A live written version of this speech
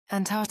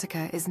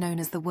Antarctica is known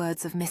as the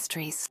words of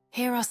mysteries.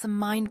 Here are some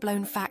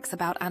mind-blown facts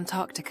about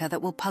Antarctica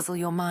that will puzzle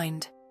your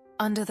mind.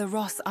 Under the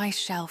Ross ice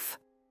shelf,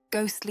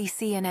 ghostly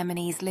sea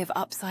anemones live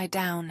upside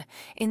down,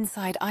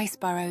 inside ice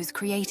burrows,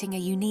 creating a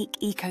unique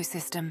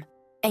ecosystem.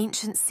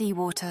 Ancient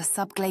seawater,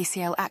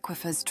 subglacial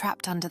aquifers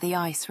trapped under the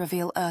ice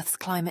reveal Earth's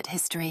climate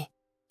history.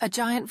 A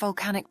giant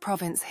volcanic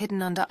province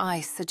hidden under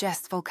ice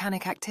suggests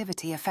volcanic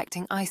activity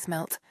affecting ice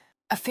melt.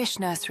 A fish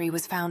nursery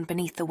was found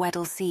beneath the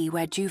Weddell Sea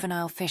where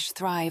juvenile fish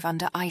thrive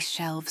under ice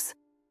shelves.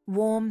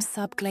 Warm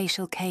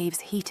subglacial caves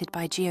heated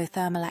by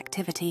geothermal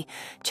activity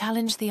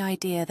challenge the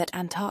idea that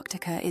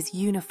Antarctica is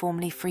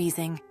uniformly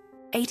freezing.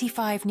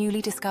 85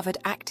 newly discovered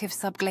active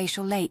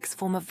subglacial lakes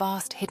form a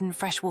vast hidden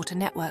freshwater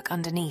network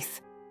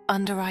underneath.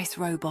 Under Ice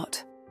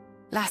Robot.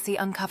 Lassie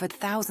uncovered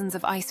thousands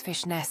of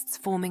icefish nests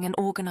forming an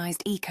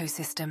organized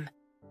ecosystem.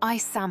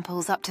 Ice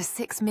samples up to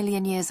 6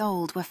 million years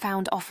old were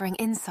found offering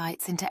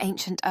insights into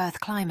ancient Earth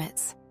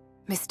climates.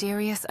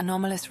 Mysterious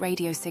anomalous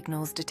radio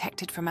signals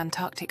detected from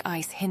Antarctic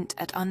ice hint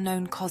at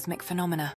unknown cosmic phenomena.